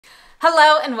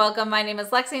Hello and welcome. My name is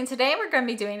Lexi and today we're going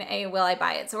to be doing a Will I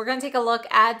Buy It. So we're going to take a look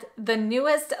at the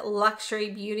newest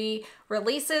luxury beauty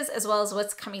releases as well as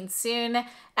what's coming soon.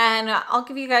 And I'll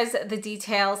give you guys the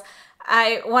details.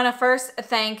 I want to first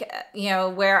thank,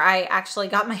 where I actually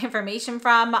got my information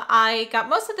from. I got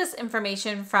most of this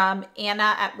information from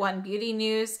Anna at One Beauty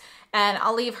News, and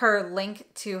I'll leave her link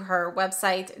to her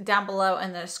website down below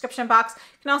in the description box.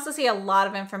 You can also see a lot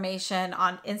of information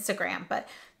on Instagram, but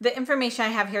the information I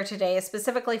have here today is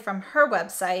specifically from her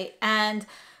website and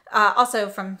also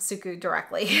from SUQQU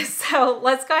directly. So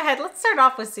let's go ahead. Let's start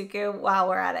off with SUQQU while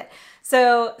we're at it.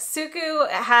 So SUQQU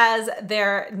has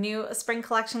their new spring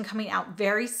collection coming out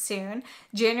very soon.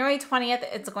 January 20th,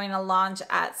 it's going to launch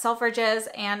at Selfridges,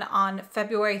 and on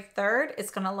February 3rd,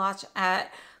 it's going to launch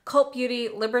at Cult Beauty,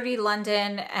 Liberty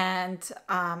London, and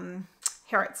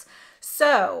Harrods.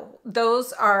 So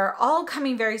those are all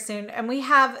coming very soon. And we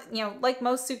have, like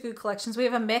most SUQQU collections, we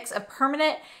have a mix of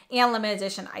permanent and limited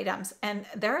edition items. And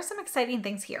there are some exciting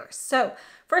things here. So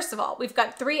first of all, we've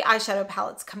got 3 eyeshadow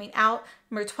palettes coming out,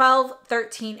 number 12,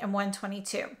 13, and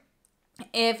 122.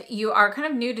 If you are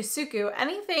kind of new to SUQQU,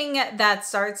 anything that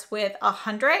starts with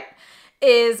 100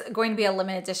 is going to be a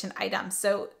limited edition item.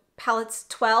 So palettes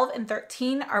 12 and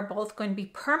 13 are both going to be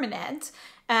permanent.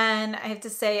 And I have to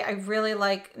say, I really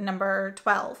like number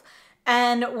 12.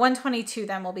 And 122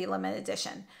 then will be limited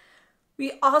edition.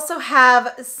 We also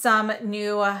have some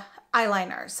new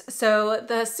eyeliners. So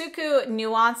the SUQQU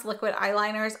Nuance liquid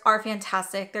eyeliners are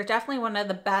fantastic. They're definitely one of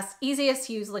the best, easiest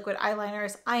to use liquid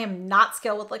eyeliners. I am not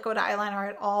skilled with liquid eyeliner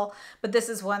at all, but this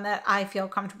is one that I feel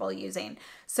comfortable using.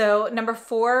 So number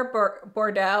 4,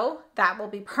 Bordeaux, that will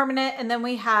be permanent. And then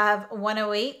we have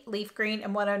 108 Leaf Green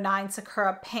and 109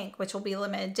 Sakura Pink, which will be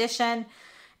limited edition.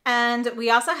 And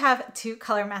we also have 2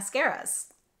 color mascaras.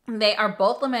 They are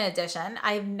both limited edition.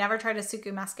 I've never tried a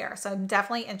SUQQU mascara, so I'm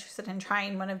definitely interested in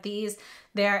trying one of these.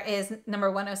 There is number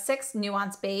 106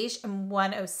 Nuance Beige and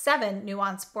 107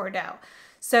 Nuance Bordeaux.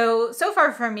 So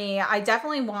far for me, I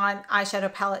definitely want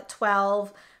eyeshadow palette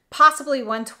 12, possibly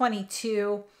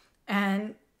 122,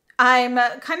 and I'm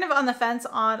kind of on the fence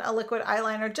on a liquid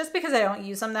eyeliner just because I don't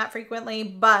use them that frequently,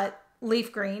 but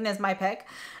Leaf Green is my pick.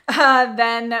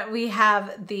 Then we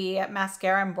have the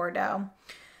mascara in Bordeaux.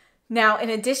 Now, in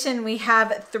addition, we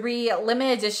have 3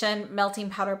 limited edition melting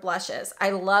powder blushes. I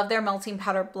love their melting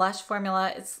powder blush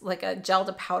formula. It's like a gel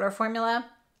to powder formula.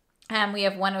 And we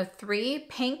have 103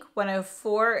 pink,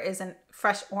 104 is a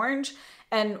fresh orange,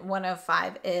 and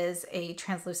 105 is a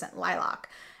translucent lilac.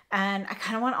 And I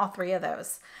kind of want all 3 of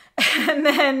those. And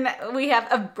then we have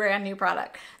a brand new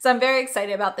product. So I'm very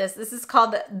excited about this. This is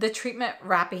called the Treatment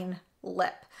Wrapping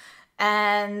Lip.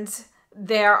 And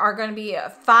there are going to be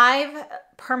 5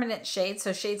 permanent shades.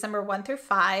 So shades number 1 through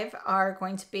 5 are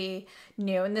going to be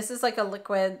new. And this is like a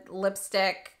liquid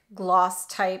lipstick gloss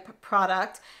type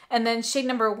product. And then shade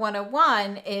number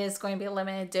 101 is going to be a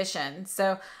limited edition.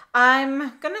 So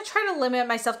I'm going to try to limit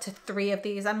myself to 3 of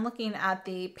these. I'm looking at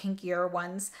the pinkier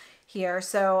ones here.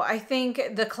 So I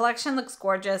think the collection looks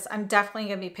gorgeous. I'm definitely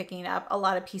going to be picking up a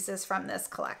lot of pieces from this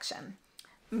collection.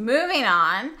 Moving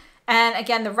on. And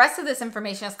again, the rest of this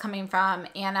information is coming from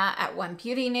Anna at One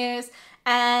Beauty News.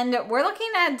 And we're looking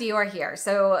at Dior here.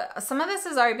 So some of this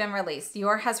has already been released.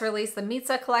 Dior has released the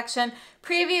Mitza collection.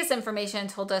 Previous information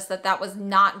told us that that was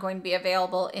not going to be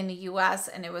available in the US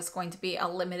and it was going to be a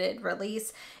limited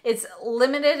release. It's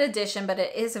limited edition, but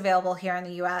it is available here in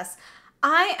the US.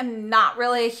 I am not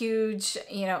really a huge,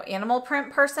 animal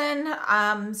print person.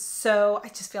 So I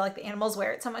just feel like the animals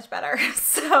wear it so much better.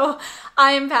 So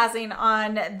I am passing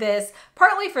on this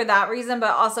partly for that reason,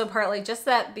 but also partly just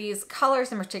that these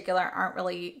colors in particular aren't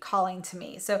really calling to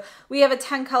me. So we have a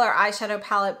 10 color eyeshadow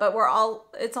palette, but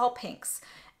it's all pinks.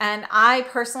 And I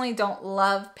personally don't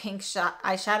love pink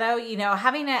eyeshadow,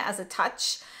 having it as a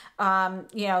touch,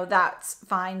 that's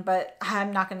fine, but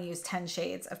I'm not going to use 10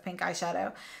 shades of pink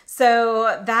eyeshadow.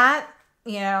 So that,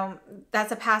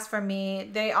 that's a pass for me.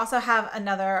 They also have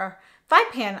another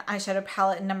 5-pan eyeshadow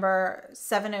palette, number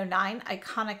 709,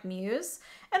 Iconic Muse.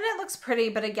 And it looks pretty,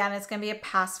 but again, it's going to be a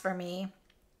pass for me.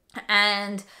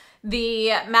 And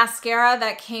the mascara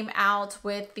that came out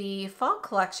with the fall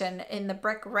collection in the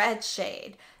Brick Red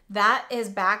shade, that is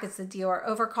back. It's the Dior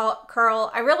Overcurl.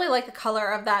 I really like the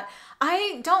color of that.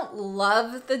 I don't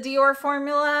love the Dior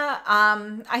formula.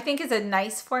 I think it's a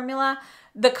nice formula.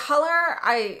 The color,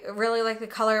 I really like the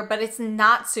color, but it's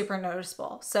not super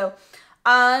noticeable. So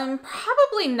I'm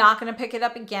probably not going to pick it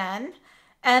up again.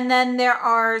 And then there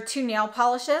are 2 nail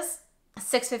polishes,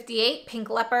 658 Pink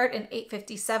Leopard and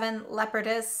 857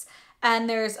 Leopardess. And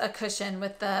there's a cushion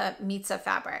with the Mitza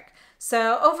fabric.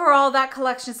 So overall, that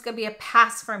collection is going to be a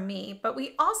pass for me, but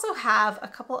we also have a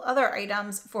couple other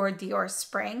items for Dior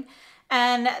Spring,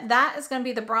 and that is going to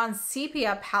be the Bronze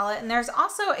Sepia palette, and there's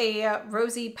also a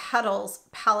Rosy Petals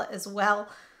palette as well.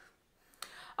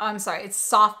 Oh, I'm sorry, it's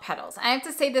Soft Petals. I have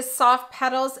to say this Soft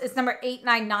Petals is number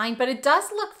 899, but it does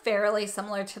look fairly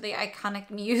similar to the iconic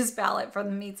Muse palette from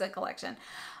the Mizza collection.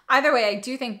 Either way, I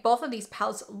do think both of these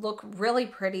palettes look really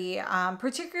pretty,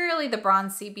 particularly the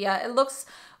Bronze Sepia. It looks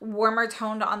warmer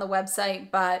toned on the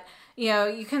website, but you know,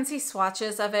 you can see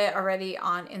swatches of it already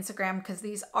on Instagram because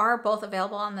these are both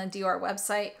available on the Dior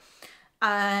website.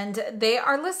 And they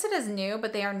are listed as new,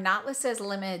 but they are not listed as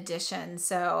limited edition.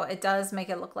 So it does make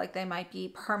it look like they might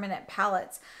be permanent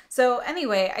palettes. So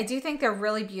anyway, I do think they're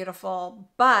really beautiful,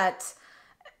 but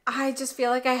I just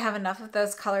feel like I have enough of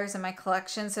those colors in my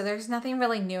collection, so there's nothing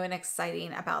really new and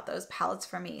exciting about those palettes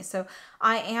for me. So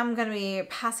I am going to be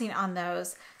passing on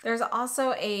those. There's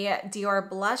also a Dior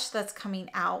blush that's coming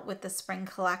out with the spring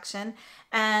collection,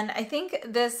 and I think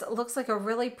this looks like a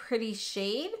really pretty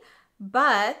shade,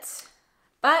 but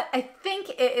I think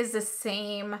it is the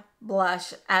same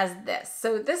blush as this.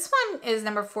 So this one is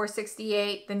number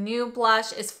 468. The new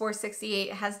blush is 468.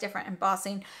 It has different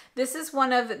embossing. This is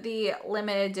one of the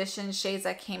limited edition shades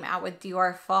that came out with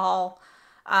Dior Fall,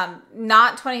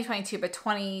 not 2022, but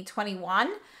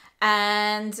 2021.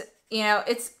 And, you know,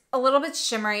 it's a little bit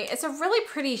shimmery. It's a really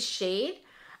pretty shade.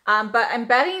 But I'm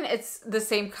betting it's the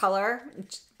same color,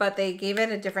 but they gave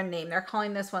it a different name. They're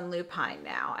calling this one Lupine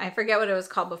now. I forget what it was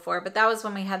called before, but that was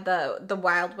when we had the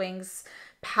Wild Wings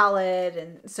palette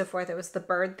and so forth. It was the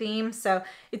bird theme. So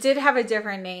it did have a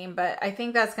different name, but I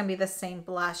think that's going to be the same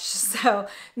blush. So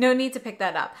no need to pick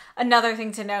that up. Another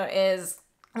thing to note is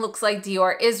looks like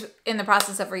Dior is in the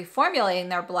process of reformulating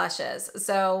their blushes.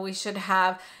 So we should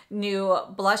have new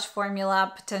blush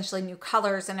formula, potentially new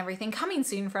colors and everything coming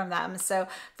soon from them. So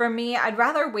for me, I'd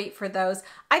rather wait for those.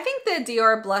 I think the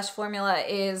Dior blush formula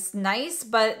is nice,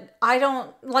 but I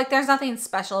don't like, there's nothing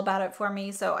special about it for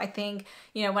me. So I think,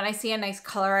 you know, when I see a nice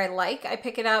color I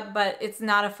pick it up, but it's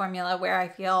not a formula where I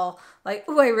feel like,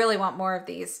 oh, I really want more of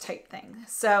these type thing.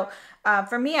 So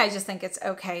for me, I just think it's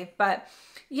okay. But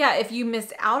yeah, if you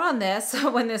missed out on this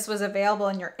when this was available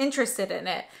and you're interested in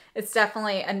it, it's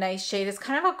definitely a nice shade. It's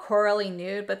kind of a corally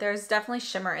nude, but there's definitely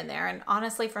shimmer in there. And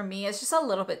honestly, for me, it's just a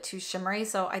little bit too shimmery,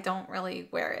 so I don't really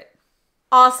wear it.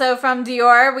 Also from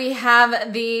Dior, we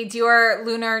have the Dior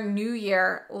Lunar New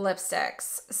Year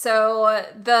lipsticks. So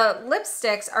the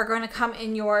lipsticks are going to come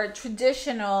in your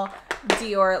traditional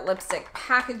Dior lipstick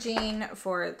packaging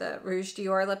for the Rouge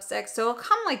Dior lipstick. So it'll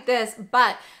come like this,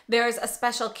 but there's a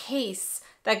special case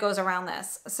that goes around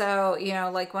this. So, you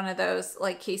know, like one of those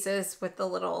like cases with the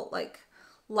little like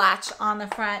latch on the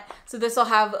front. So this will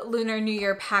have Lunar New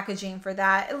Year packaging for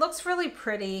that. It looks really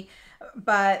pretty,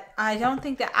 but I don't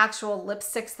think the actual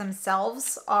lipsticks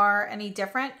themselves are any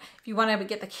different. If you want to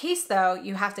get the case though,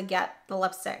 you have to get the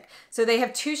lipstick. So they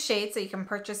have two shades that you can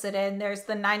purchase it in. There's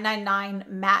the 999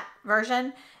 matte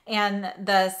version and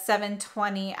the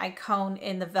 720 Icone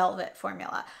in the velvet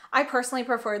formula. I personally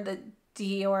prefer the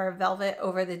Dior Velvet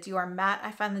over the Dior Matte.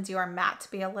 I find the Dior Matte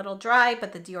to be a little dry,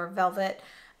 but the Dior Velvet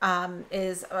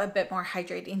is a bit more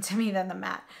hydrating to me than the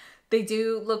matte. They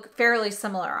do look fairly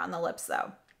similar on the lips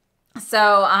though.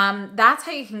 So that's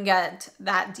how you can get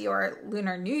that Dior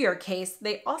Lunar New Year case.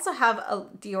 They also have a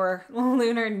Dior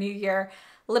Lunar New Year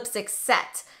lipstick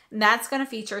set, and that's going to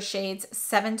feature shades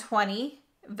 720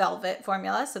 Velvet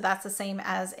formula, so that's the same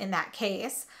as in that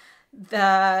case.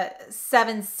 The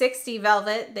 760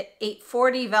 Velvet, the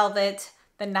 840 Velvet,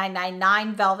 the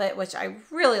 999 Velvet, which I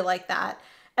really like that,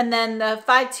 and then the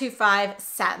 525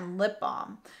 Satin Lip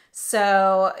Balm.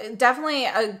 So definitely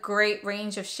a great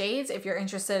range of shades if you're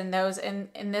interested in those. And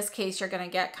in this case, you're going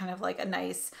to get kind of like a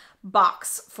nice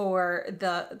box for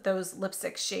those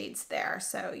lipstick shades there.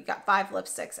 So you got 5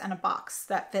 lipsticks and a box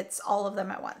that fits all of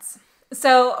them at once.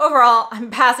 So overall,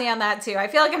 I'm passing on that too. I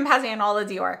feel like I'm passing on all the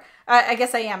Dior. I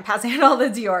guess I am passing on all the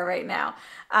Dior right now.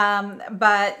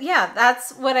 But yeah,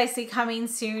 that's what I see coming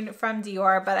soon from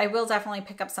Dior. But I will definitely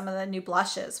pick up some of the new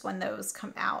blushes when those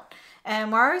come out.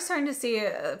 And we're already starting to see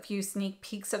a few sneak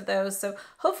peeks of those. So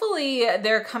hopefully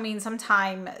they're coming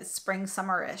sometime spring,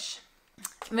 summer-ish.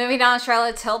 Moving on,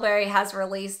 Charlotte Tilbury has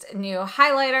released new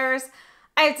highlighters.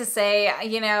 I have to say,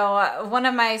 you know, one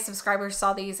of my subscribers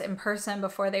saw these in person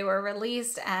before they were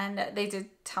released, and they did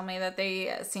tell me that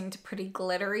they seemed pretty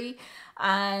glittery.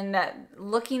 And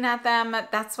looking at them,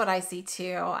 that's what I see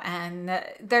too. And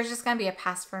they're just going to be a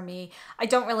pass for me. I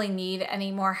don't really need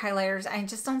any more highlighters. I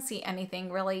just don't see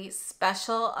anything really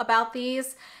special about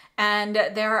these. And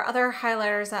there are other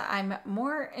highlighters that I'm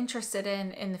more interested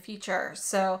in the future.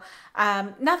 So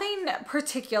nothing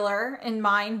particular in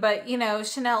mind, but you know,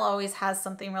 Chanel always has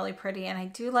something really pretty. And I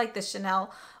do like the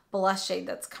Chanel blush shade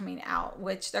that's coming out,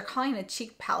 which they're calling a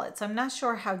cheek palette. So I'm not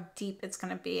sure how deep it's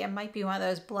going to be. It might be one of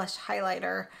those blush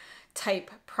highlighter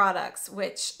type products,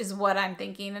 which is what I'm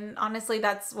thinking. And honestly,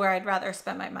 that's where I'd rather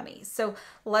spend my money. So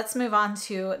let's move on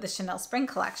to the Chanel Spring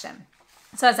Collection.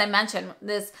 So as I mentioned,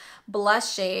 this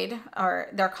blush shade, or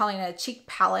they're calling it a cheek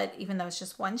palette, even though it's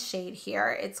just one shade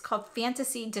here. It's called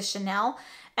Fantasy de Chanel.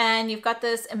 And you've got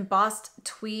this embossed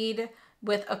tweed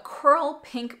with a coral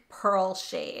pink pearl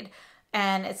shade.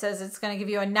 And it says it's going to give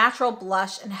you a natural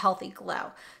blush and healthy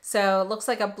glow. So it looks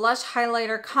like a blush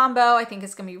highlighter combo. I think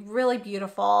it's going to be really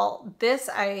beautiful. This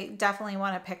I definitely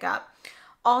want to pick up.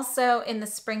 Also in the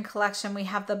spring collection, we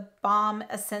have the Balm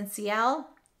Essentiel,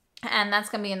 and that's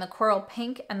going to be in the coral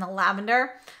pink and the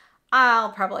lavender.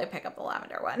 I'll probably pick up the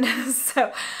lavender one.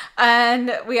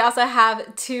 And we also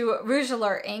have two Rouge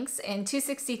Allure inks in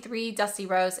 263 Dusty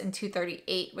Rose and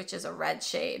 238, which is a red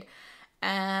shade.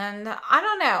 And I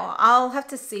don't know, I'll have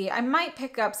to see. I might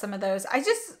pick up some of those. I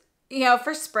just, you know,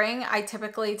 for spring, I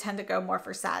typically tend to go more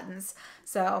for satins.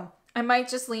 So I might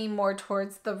just lean more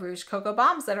towards the Rouge Cocoa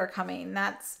Bombs that are coming.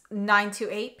 That's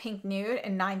 928 Pink Nude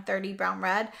and 930 Brown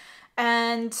Red.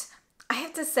 And I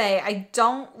have to say, I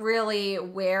don't really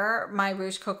wear my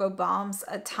Rouge Cocoa Bombs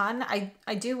a ton.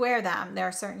 I do wear them. There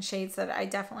are certain shades that I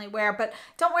definitely wear, but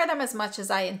don't wear them as much as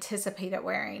I anticipated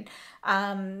wearing.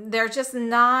 They're just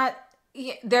not...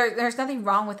 There's nothing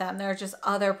wrong with them. There are just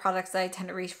other products that I tend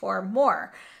to reach for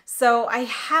more. So I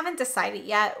haven't decided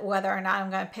yet whether or not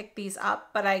I'm going to pick these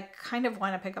up, but I kind of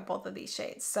want to pick up both of these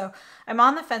shades. So I'm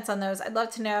on the fence on those. I'd love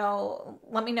to know,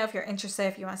 let me know if you're interested,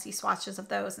 if you want to see swatches of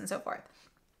those and so forth.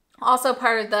 Also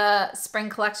part of the spring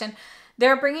collection,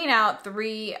 they're bringing out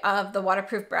 3 of the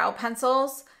waterproof brow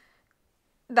pencils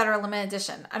that are limited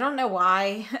edition. I don't know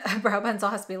why a brow pencil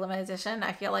has to be limited edition.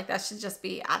 I feel like that should just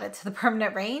be added to the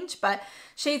permanent range, but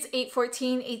shades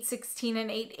 814, 816,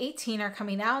 and 818 are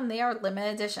coming out and they are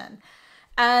limited edition.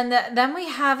 And then we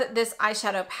have this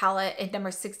eyeshadow palette in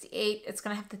number 68. It's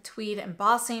gonna have the tweed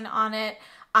embossing on it.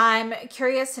 I'm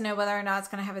curious to know whether or not it's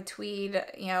gonna have a tweed,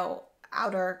 you know,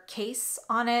 outer case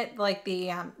on it, like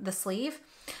the sleeve.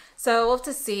 So we'll have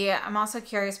to see. I'm also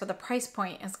curious what the price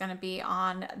point is going to be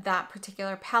on that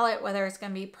particular palette, whether it's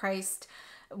going to be priced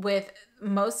with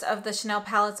most of the Chanel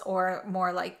palettes or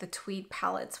more like the tweed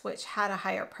palettes, which had a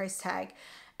higher price tag.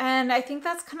 And I think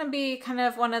that's going to be kind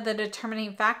of one of the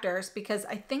determining factors, because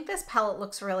I think this palette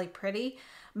looks really pretty,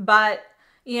 but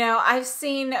you know, I've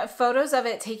seen photos of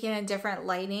it taken in different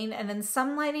lighting, and in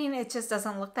some lighting it just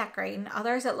doesn't look that great. In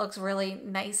others it looks really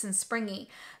nice and springy.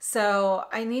 So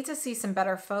I need to see some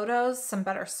better photos, some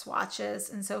better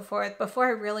swatches and so forth before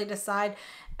I really decide.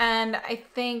 And I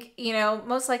think, you know,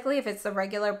 most likely if it's the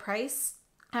regular price,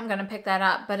 I'm going to pick that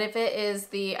up. But if it is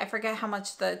the, I forget how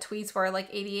much the tweeds were, like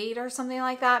 88 or something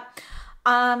like that.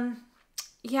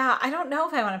 Yeah, I don't know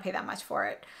if I want to pay that much for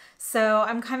it. So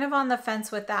I'm kind of on the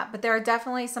fence with that, but there are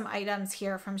definitely some items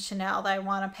here from Chanel that I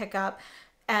want to pick up.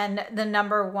 And the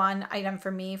number one item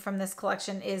for me from this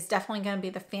collection is definitely going to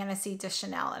be the Fantasy de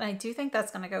Chanel. And I do think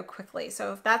that's going to go quickly.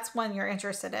 So if that's one you're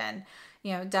interested in,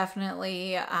 you know,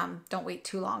 definitely don't wait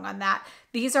too long on that.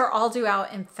 These are all due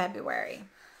out in February.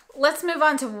 Let's move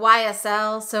on to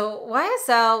YSL. So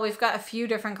YSL, we've got a few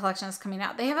different collections coming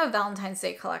out. They have a Valentine's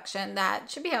Day collection that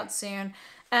should be out soon.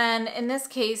 And in this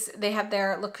case, they have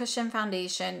their Le Cushion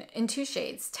foundation in 2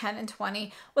 shades, 10 and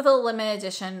 20, with a limited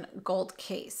edition gold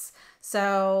case.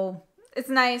 So it's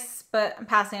nice, but I'm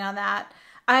passing on that.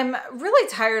 I'm really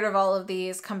tired of all of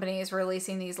these companies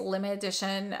releasing these limited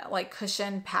edition like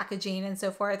cushion packaging and so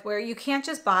forth, where you can't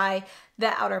just buy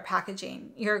the outer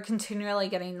packaging. You're continually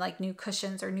getting like new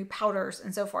cushions or new powders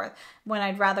and so forth, when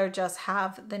I'd rather just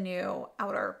have the new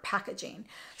outer packaging.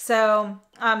 So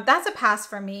that's a pass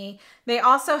for me. They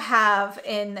also have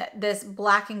in this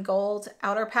black and gold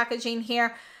outer packaging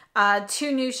here,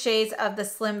 2 new shades of the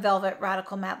Slim Velvet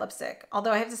Radical Matte Lipstick.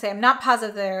 Although I have to say, I'm not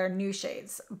positive they're new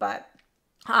shades, but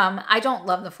I don't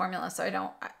love the formula, so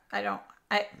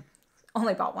I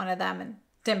only bought one of them and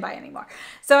didn't buy any more.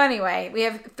 So anyway, we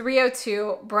have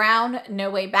 302 Brown No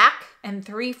Way Back and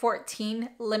 314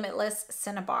 Limitless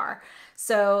Cinnabar.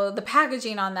 So the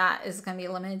packaging on that is going to be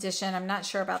a limited edition. I'm not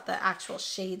sure about the actual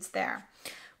shades there.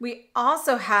 We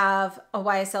also have a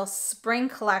YSL Spring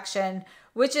Collection,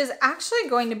 which is actually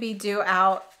going to be due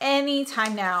out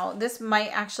anytime now. This might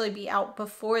actually be out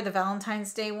before the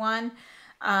Valentine's Day one.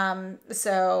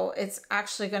 So it's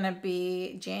actually going to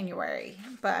be January,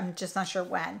 but I'm just not sure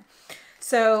when.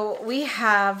 So we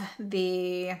have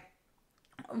the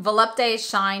Volupte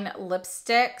Shine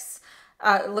lipsticks,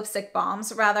 lipstick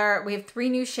balms rather. We have 3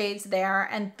 new shades there,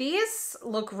 and these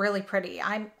look really pretty.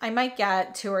 I might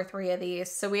get 2 or 3 of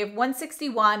these. So we have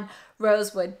 161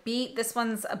 Rosewood Beet. This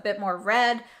one's a bit more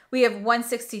red. We have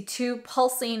 162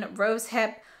 Pulsing Rose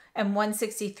Hip and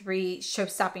 163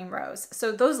 Showstopping Rose.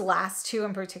 So those last 2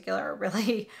 in particular are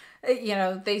really, you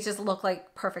know, they just look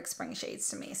like perfect spring shades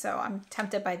to me. So I'm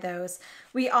tempted by those.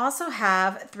 We also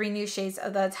have 3 new shades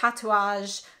of the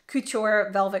Tatouage Couture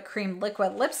Velvet Cream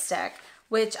Liquid Lipstick,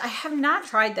 which I have not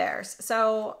tried theirs.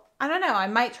 So I don't know, I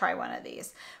might try one of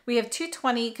these. We have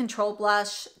 220 Control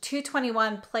Blush,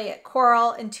 221 Play It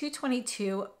Coral, and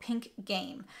 222 Pink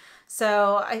Game.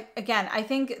 So I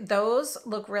think those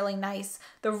look really nice.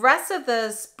 The rest of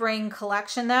the spring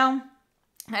collection though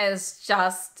is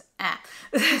just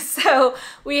So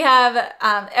we have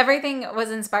everything was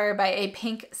inspired by a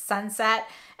pink sunset.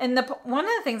 And one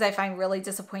of the things I find really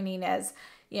disappointing is,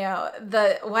 you know,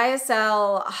 the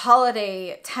YSL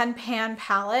Holiday 10 Pan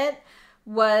palette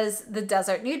was the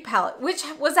Desert Nude palette, which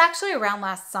was actually around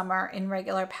last summer in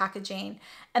regular packaging.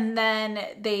 And then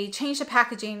they changed the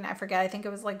packaging. I forget, I think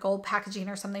it was like gold packaging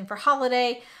or something for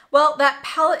holiday. Well, that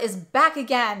palette is back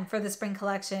again for the spring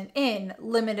collection in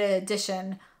limited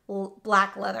edition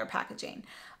black leather packaging.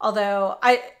 Although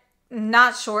I'm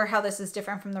not sure how this is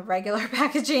different from the regular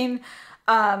packaging.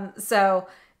 So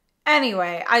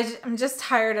anyway, I'm just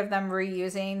tired of them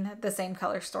reusing the same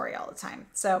color story all the time.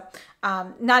 So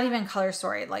not even color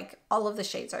story, like all of the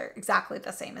shades are exactly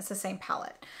the same. It's the same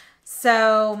palette.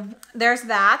 So there's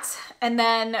that. And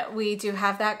then we do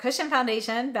have that cushion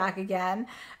foundation back again,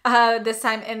 this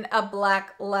time in a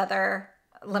black leather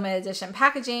limited edition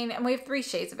packaging. And we have 3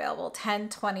 shades available, 10,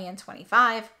 20, and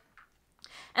 25.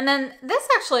 And then this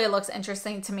actually looks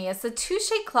interesting to me. It's the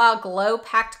Touche Cloud Glow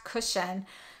Packed Cushion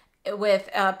with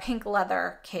a pink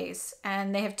leather case,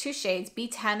 and they have 2 shades,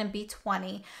 B10 and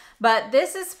B20. But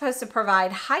this is supposed to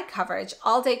provide high coverage,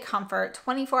 all-day comfort,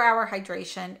 24-hour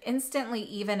hydration, instantly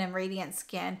even and radiant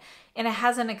skin, and it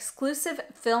has an exclusive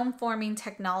film-forming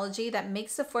technology that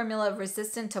makes the formula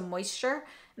resistant to moisture,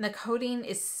 and the coating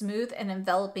is smooth and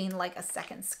enveloping like a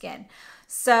second skin.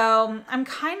 So I'm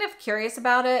kind of curious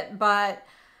about it, but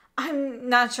I'm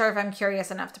not sure if I'm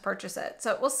curious enough to purchase it,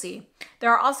 so we'll see.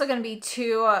 There are also going to be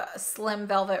 2 Slim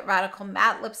Velvet Radical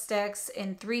Matte lipsticks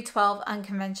in 312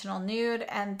 Unconventional Nude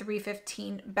and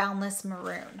 315 Boundless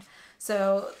Maroon.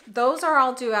 So those are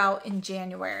all due out in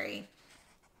January.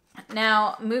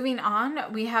 Now, moving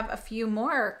on, we have a few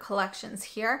more collections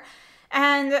here.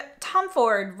 And Tom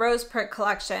Ford Rose Prick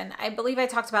Collection. I believe I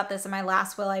talked about this in my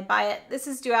last Will I Buy It. This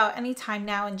is due out anytime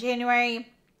now in January.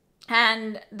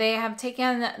 And they have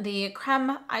taken the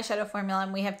creme eyeshadow formula,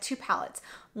 and we have 2 palettes.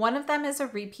 One of them is a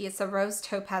repeat. It's a Rose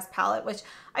Topaz palette, which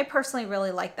I personally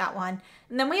really like that one.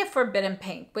 And then we have Forbidden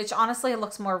Pink, which honestly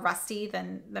looks more rusty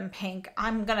than pink.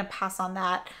 I'm going to pass on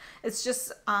that. It's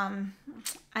just, I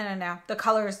don't know. The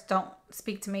colors don't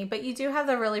speak to me, but you do have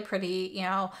the really pretty, you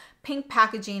know, pink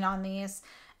packaging on these.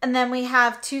 And then we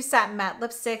have 2 satin matte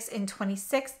lipsticks in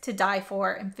 26 To Die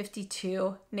For and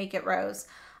 52 Naked Rose.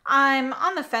 I'm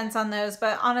on the fence on those,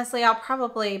 but honestly, I'll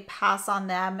probably pass on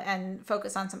them and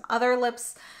focus on some other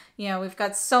lips. You know, we've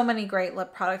got so many great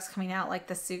lip products coming out, like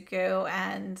the SUQQU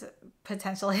and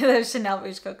potentially the Chanel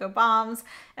Rouge Coco Bombs.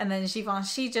 And then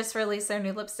Givenchy just released their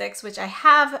new lipsticks, which I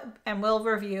have and will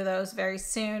review those very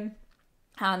soon.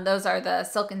 Those are the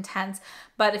Silk Intense,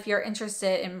 but if you're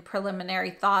interested in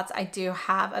preliminary thoughts, I do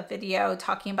have a video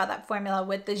talking about that formula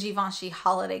with the Givenchy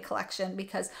Holiday Collection,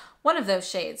 because one of those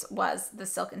shades was the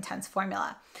Silk Intense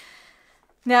formula.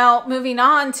 Now, moving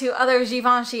on to other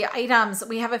Givenchy items,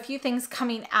 we have a few things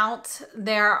coming out.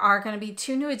 There are going to be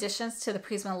 2 new additions to the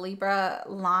Prisma Libra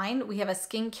line. We have a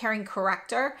skin caring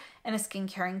corrector and a skin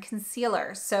caring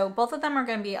concealer. So both of them are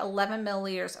going to be 11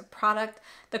 milliliters of product.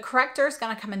 The corrector is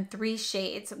going to come in 3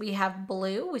 shades. We have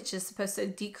blue, which is supposed to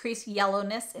decrease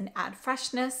yellowness and add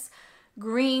freshness,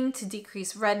 green to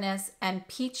decrease redness, and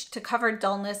peach to cover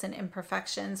dullness and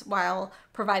imperfections while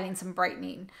providing some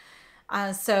brightening.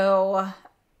 So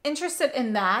interested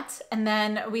in that. And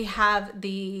then we have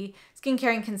the skin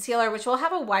caring concealer, which will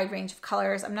have a wide range of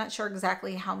colors. I'm not sure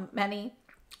exactly how many.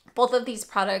 Both of these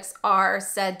products are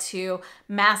said to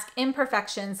mask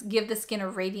imperfections, give the skin a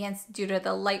radiance due to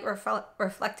the light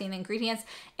reflecting ingredients,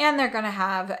 and they're going to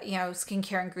have, you know,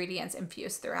 skincare ingredients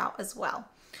infused throughout as well.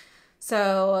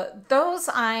 So those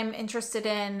I'm interested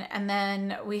in. And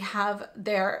then we have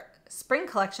their spring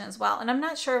collection as well. And I'm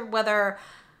not sure whether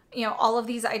you know, all of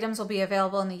these items will be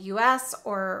available in the US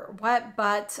or what,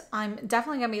 but I'm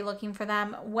definitely gonna be looking for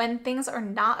them. When things are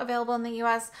not available in the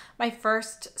US, my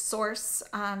first source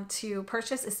to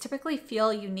purchase is typically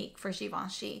Feel Unique for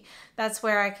Givenchy. That's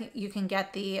where you can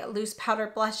get the loose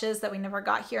powder blushes that we never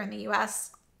got here in the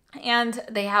US. And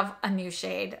they have a new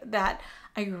shade that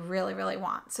I really, really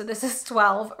want. So this is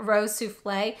 12 Rose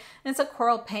Souffle, and it's a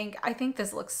coral pink. I think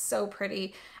this looks so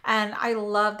pretty, and I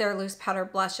love their loose powder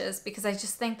blushes because I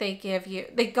just think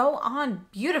they go on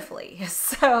beautifully.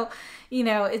 So, you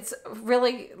know, it's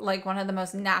really like one of the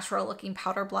most natural looking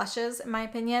powder blushes in my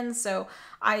opinion. So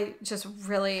I just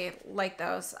really like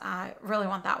those. I really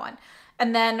want that one.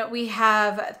 And then we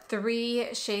have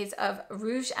 3 shades of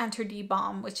Rouge Interdit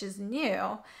Balm, which is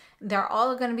new. They're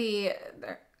all going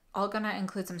to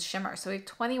include some shimmer. So we have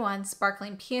 21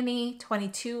 Sparkling Peony,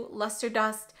 22 Luster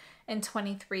Dust, and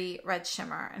 23 Red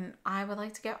Shimmer. And I would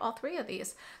like to get all 3 of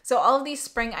these. So all of these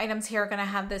spring items here are going to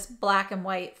have this black and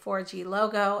white 4G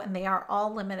logo, and they are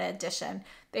all limited edition.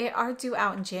 They are due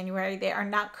out in January. They are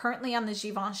not currently on the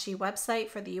Givenchy website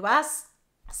for the US.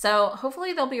 So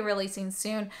hopefully they'll be releasing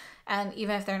soon. And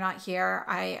even if they're not here,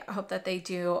 I hope that they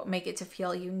do make it to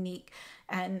Feel Unique.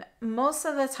 And most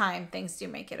of the time, things do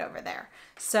make it over there.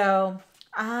 So,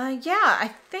 yeah, I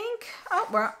think,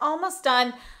 we're almost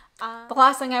done. The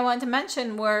last thing I wanted to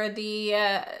mention were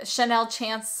the Chanel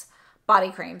Chance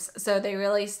body creams. So they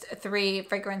released 3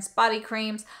 fragrance body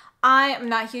creams. I am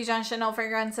not huge on Chanel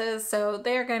fragrances, so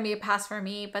they're going to be a pass for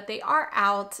me, but they are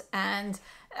out, and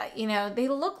you know, they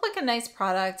look like a nice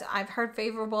product. I've heard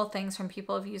favorable things from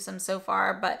people who've used them so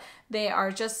far, but they are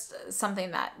just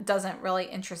something that doesn't really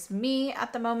interest me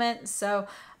at the moment. So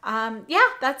yeah,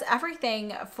 that's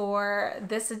everything for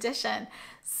this edition.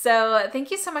 So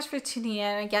thank you so much for tuning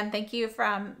in. Again, thank you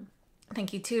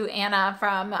to Anna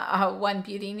from One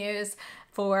Beauty News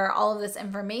for all of this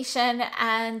information.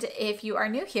 And if you are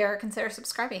new here, consider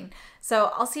subscribing.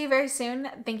 So I'll see you very soon.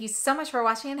 Thank you so much for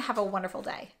watching and have a wonderful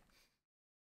day.